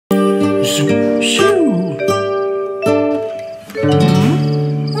Shoo.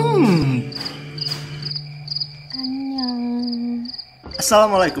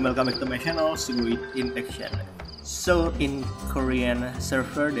 Assalamualaikum, welcome back to my channel, Shugoid in Action. So in Korean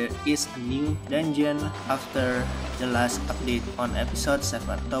server there is a new dungeon after the last update on episode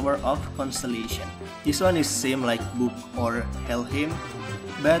 7, Tower of Constellation. This one is same like book or Helheim,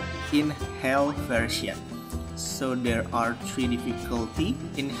 but in Hell version. So there are 3 difficulty.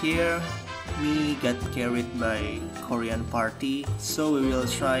 In here, me got carried by Korean party, so we will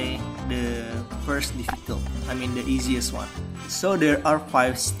try the first difficult, the easiest one. So there are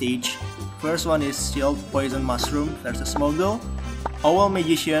 5 stage. First one is Shield Poison Mushroom versus Mogul, Owl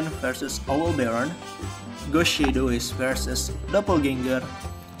Magician versus Owl Baron, Ghost Shadow is versus Doppelganger,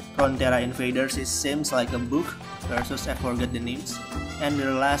 Frontera Invaders is seems like a book versus I forgot the names, and the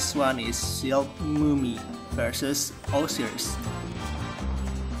last one is Shield Mummy versus Osiris.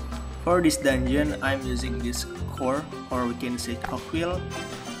 For this dungeon, I'm using this core, or we can say cogwheel,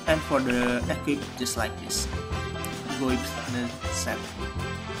 and for the equip just like this. Go with the set.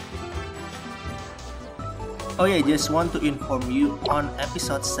 Oh yeah, just want to inform you on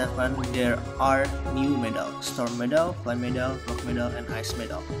episode 7 there are new medal: Storm Medal, Flame Medal, Rock Medal, and Ice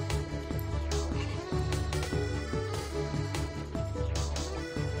Medal.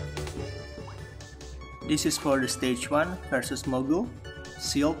 This is for the stage 1 versus Mogul,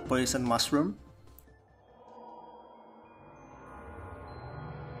 Shield Poison Mushroom.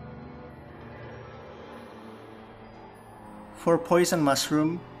 For Poison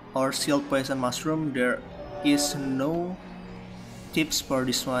Mushroom or Shield Poison Mushroom, there is no tips for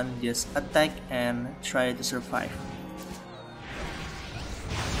this one, just attack and try to survive.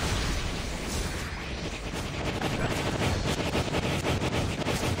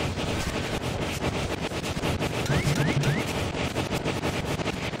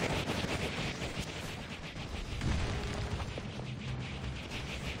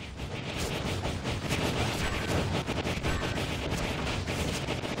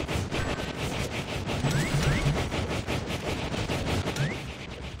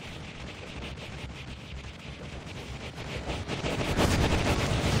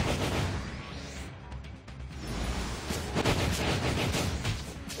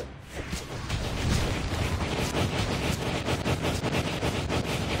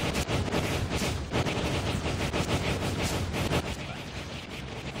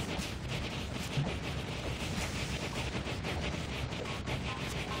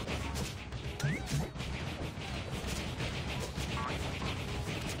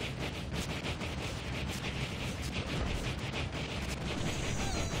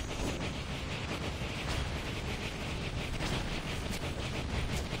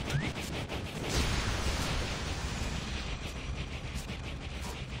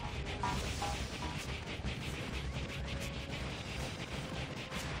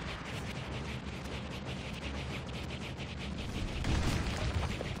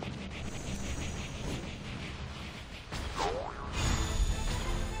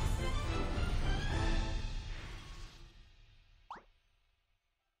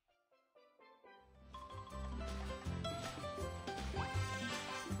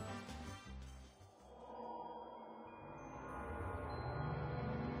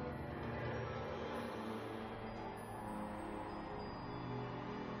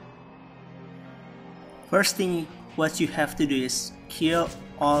 First thing what you have to do is kill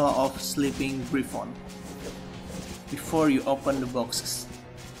all of sleeping griffon before you open the boxes.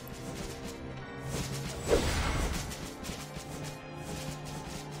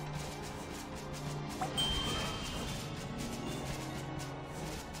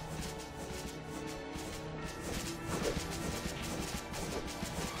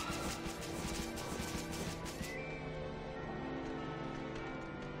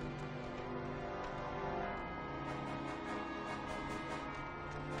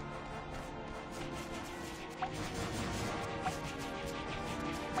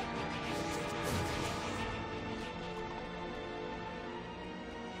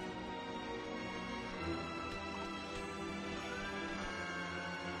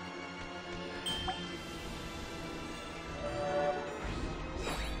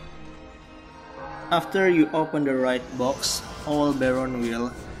 After you open the right box, Owl Baron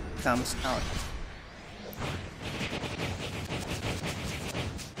will comes out.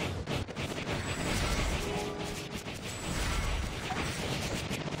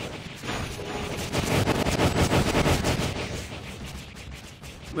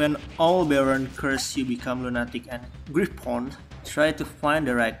 When Owl Baron curse, you become lunatic and grief prone try to find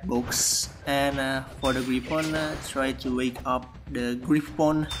the right box, and for the Griffon, try to wake up the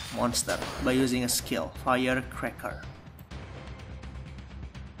Griffon monster by using a skill, Firecracker.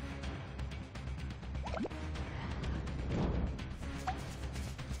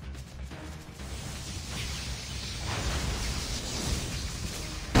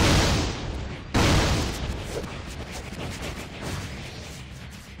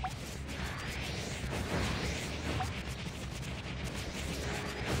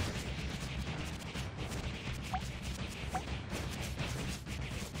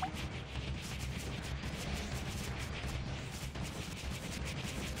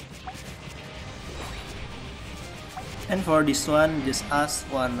 And for this one, just ask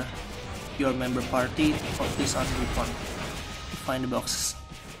one your member party to focus on Griffon to find the boxes.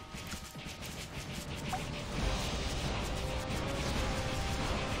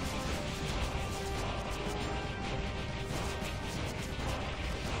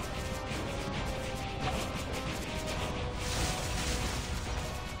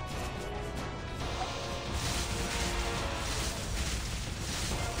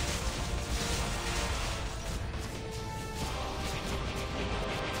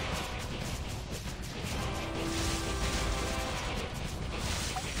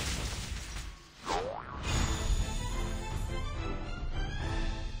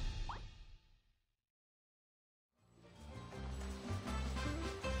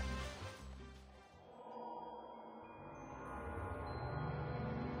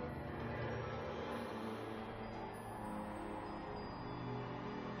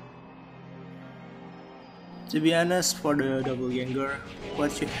 To be honest, for the doppelganger,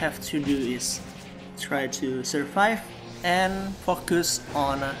 what you have to do is try to survive and focus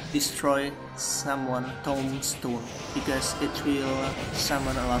on destroy someone tombstone, because it will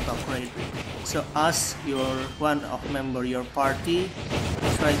summon a lot of raid. So ask your one of member your party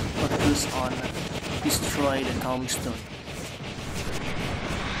try to focus on destroy the tombstone.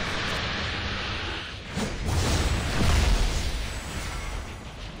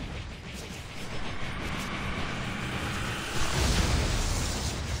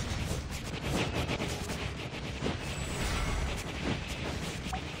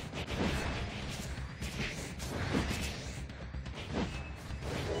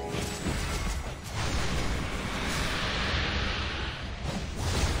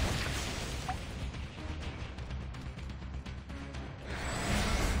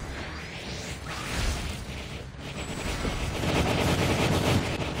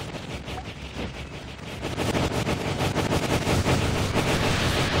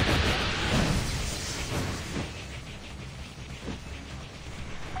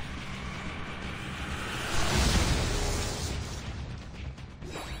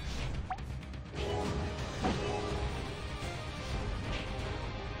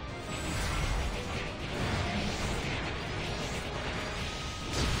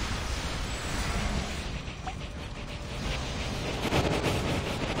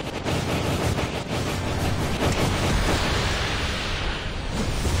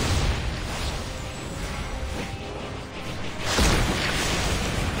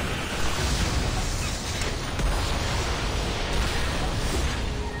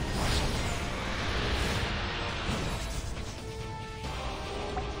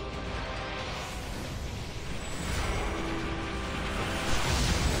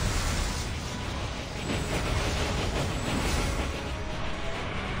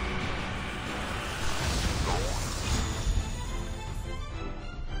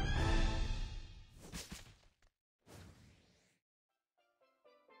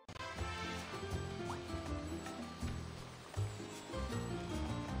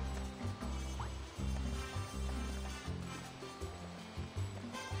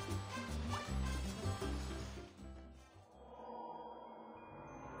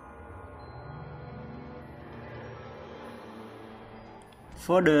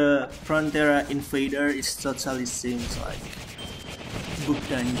 For the Frontera Invader, it totally seems like book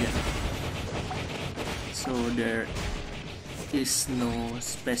dungeon, so there is no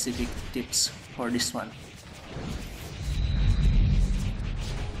specific tips for this one.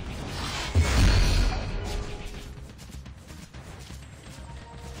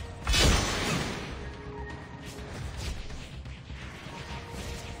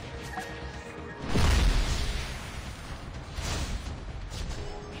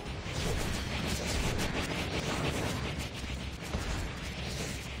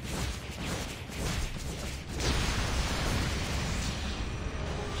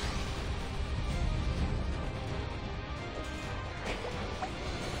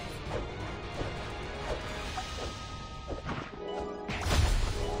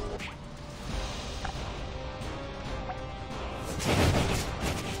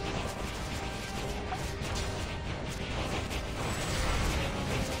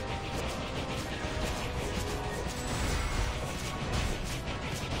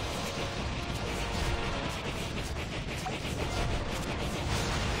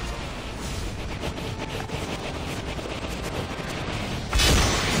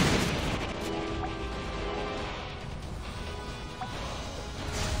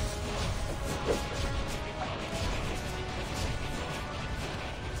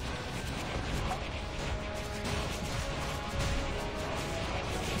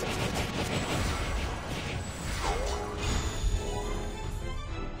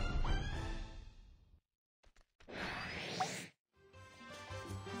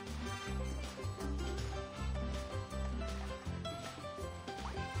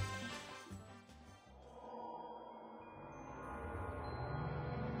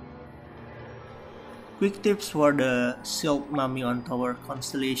 Quick tips for the shield mummy on Tower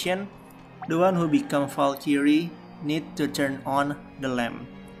Constellation. The one who become Valkyrie need to turn on the lamp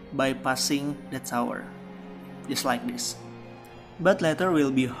by passing the tower, just like this. But later will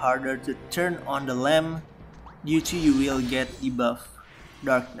be harder to turn on the lamp due to you will get debuff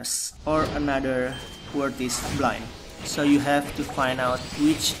darkness, or another word is blind. So you have to find out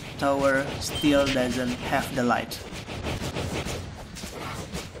which tower still doesn't have the light.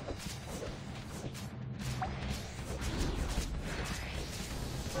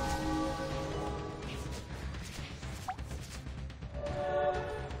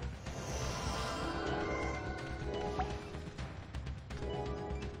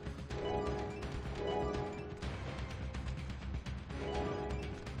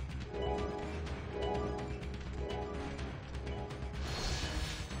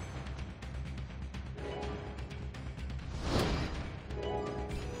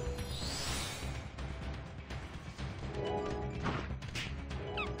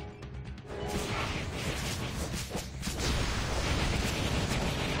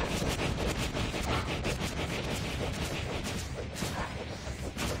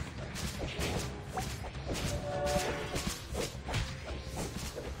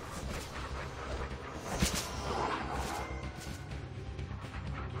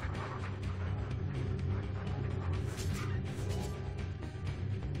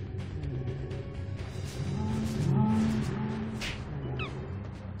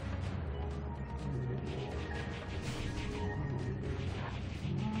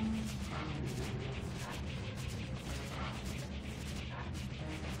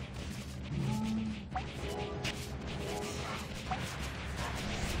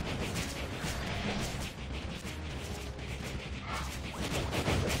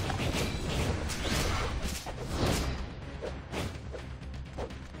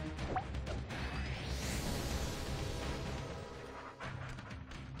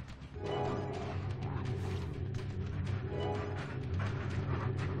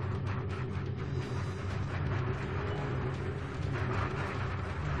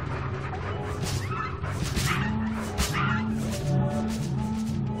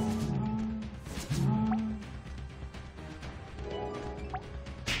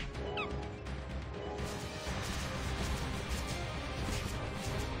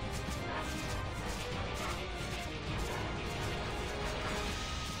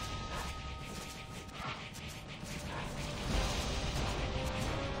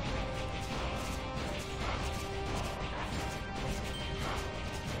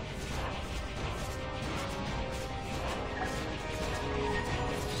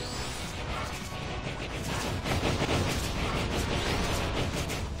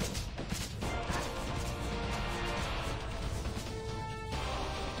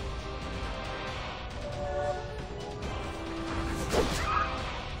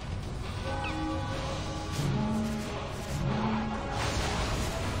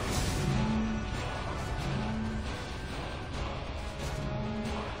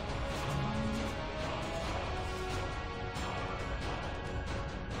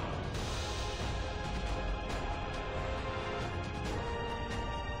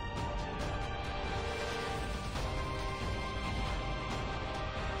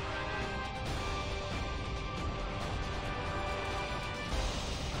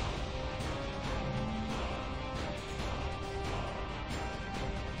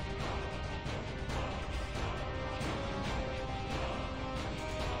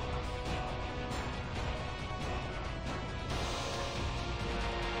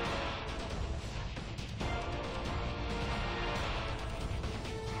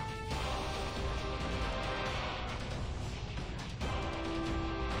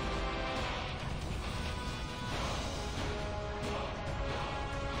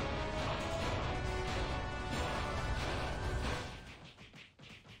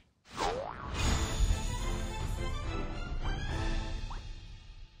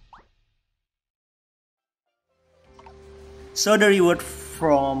 So the reward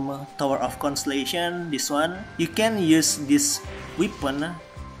from Tower of Constellation, this one, you can use this weapon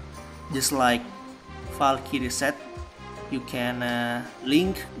just like Valkyrie set. You can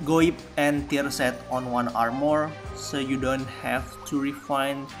link Goib and tier set on one armor, so you don't have to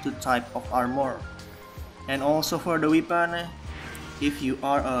refine two type of armor. And also for the weapon, if you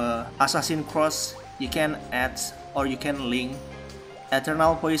are a Assassin Cross, you can add or you can link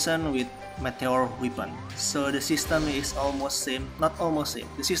Eternal Poison with Meteor weapon. So the system is almost same, not almost same.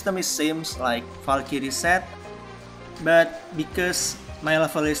 The system is same like Valkyrie set, but because my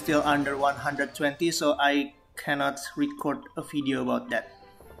level is still under 120, so I cannot record a video about that.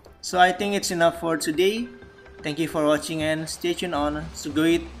 So I think it's enough for today. Thank you for watching and stay tuned on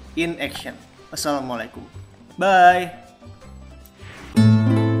Shugoid in Action. Wassalamualaikum. Bye.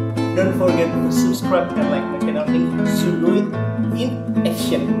 Don't forget to subscribe and like my channel. Shugoid in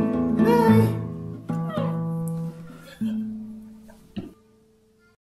Action. Bye.